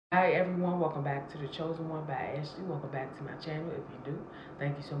Hi everyone, welcome back to The Chosen One by Ashley. Welcome back to my channel. If you're new,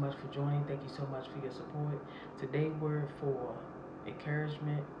 thank you so much for joining. Thank you so much for your support. Today word for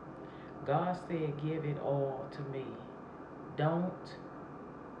encouragement. God said, give it all to me. Don't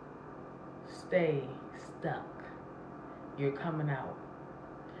stay stuck. You're coming out.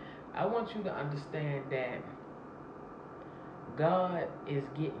 I want you to understand that God is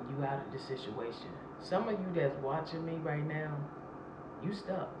getting you out of this situation. Some of you that's watching me right now, you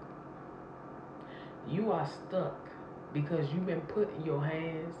stuck. You are stuck because you've been put in your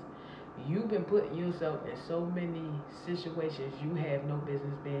hands. You've been putting yourself in so many situations you have no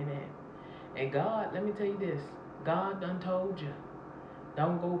business being in. And God, let me tell you this. God done told you,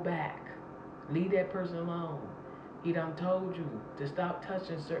 don't go back. Leave that person alone. He done told you to stop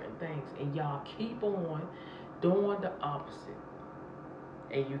touching certain things. And y'all keep on doing the opposite.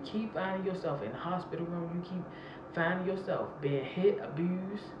 And you keep finding yourself in the hospital room. You keep finding yourself being hit,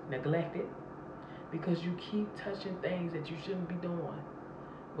 abused, neglected, because you keep touching things that you shouldn't be doing.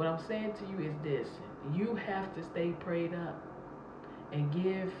 What I'm saying to you is this. You have to stay prayed up and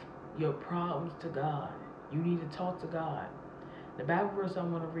give your problems to God. You need to talk to God. The Bible verse I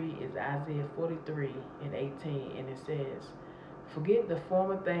want to read is Isaiah 43:18, and it says, forget the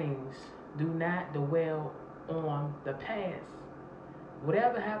former things. Do not dwell on the past.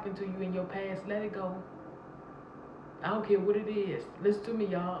 Whatever happened to you in your past, let it go. I don't care what it is. Listen to me,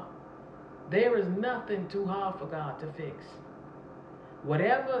 y'all. There is nothing too hard for God to fix.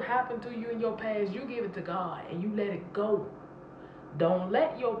 Whatever happened to you in your past, you give it to God and you let it go. Don't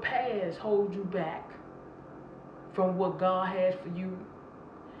let your past hold you back from what God has for you.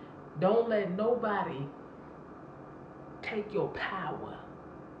 Don't let nobody take your power.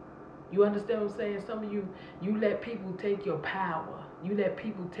 You understand what I'm saying? Some of you, you let people take your power. You let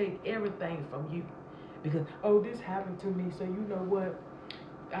people take everything from you. Because, oh, this happened to me, so you know what?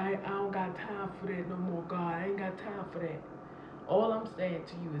 I don't got time for that no more, God. I ain't got time for that. All I'm saying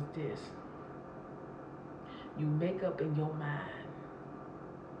to you is this. You make up in your mind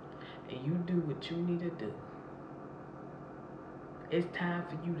and you do what you need to do. It's time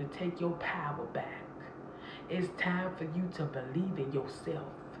for you to take your power back. It's time for you to believe in yourself.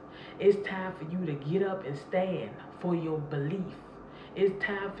 It's time for you to get up and stand for your belief. It's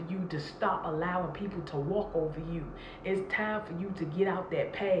time for you to stop allowing people to walk over you. It's time for you to get out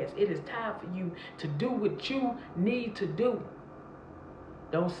that past. It is time for you to do what you need to do.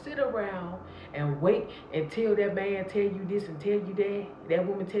 Don't sit around and wait until that man tell you this and tell you that. That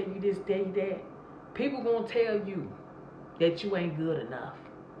woman tell you this, tell you that. People gonna tell you that you ain't good enough.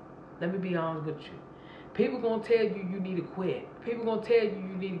 Let me be honest with you. People gonna tell you you need to quit. People gonna tell you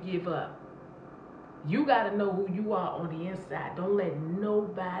you need to give up. You got to know who you are on the inside. Don't let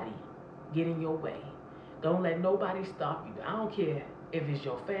nobody get in your way. Don't let nobody stop you. I don't care if it's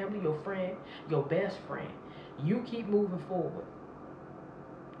your family, your friend, your best friend. You keep moving forward.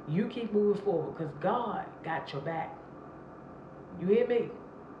 You keep moving forward because God got your back. You hear me?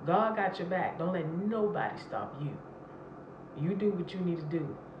 God got your back. Don't let nobody stop you. You do what you need to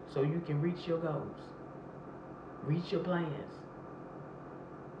do so you can reach your goals. Reach your plans.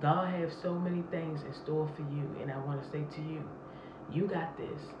 God has so many things in store for you, and I want to say to you, you got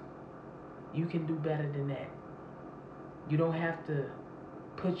this. You can do better than that. You don't have to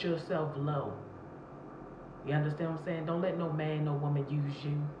put yourself low. You understand what I'm saying? Don't let no man, no woman use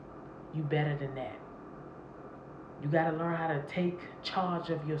you. You better than that. You got to learn how to take charge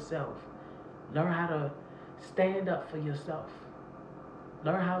of yourself. Learn how to stand up for yourself.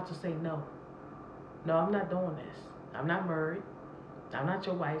 Learn how to say no. No, I'm not doing this. I'm not married. I'm not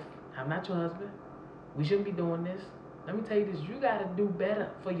your wife. I'm not your husband. We shouldn't be doing this. Let me tell you this. You got to do better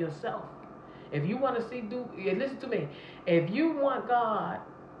for yourself. If you want to listen to me. If you want God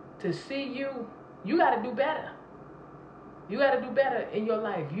to see you, you got to do better. You got to do better in your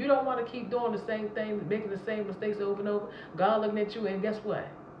life. You don't want to keep doing the same thing, making the same mistakes over and over. God looking at you, and guess what?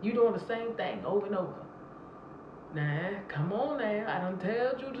 You doing the same thing over and over. Nah, come on now. I done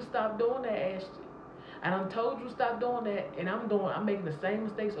told you to stop doing that, Ashley. I done told you to stop doing that, and I'm making the same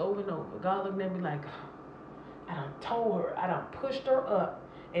mistakes over and over. God looking at me like, I done told her, I done pushed her up,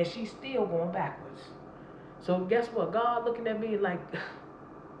 and she's still going backwards. So guess what? God looking at me like,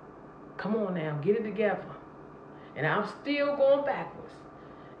 come on now, get it together. And I'm still going backwards.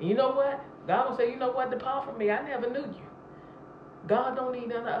 And you know what? God will say, you know what? Depart from me. I never knew you. God don't need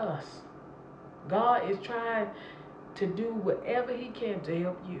none of us. God is trying to do whatever he can to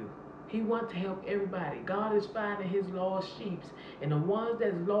help you. He wants to help everybody. God is finding his lost sheep. And the ones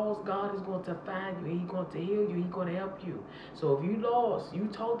that's lost, God is going to find you. And he's going to heal you. He's going to help you. So if you lost, you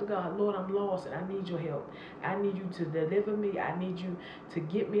told to God, Lord, I'm lost and I need your help. I need you to deliver me. I need you to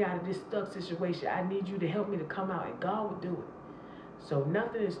get me out of this stuck situation. I need you to help me to come out. And God will do it. So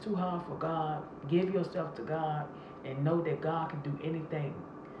nothing is too hard for God. Give yourself to God and know that God can do anything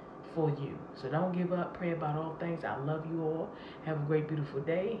for you. So don't give up. Pray about all things. I love you all. Have a great, beautiful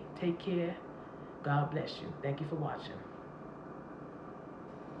day. Take care. God bless you. Thank you for watching.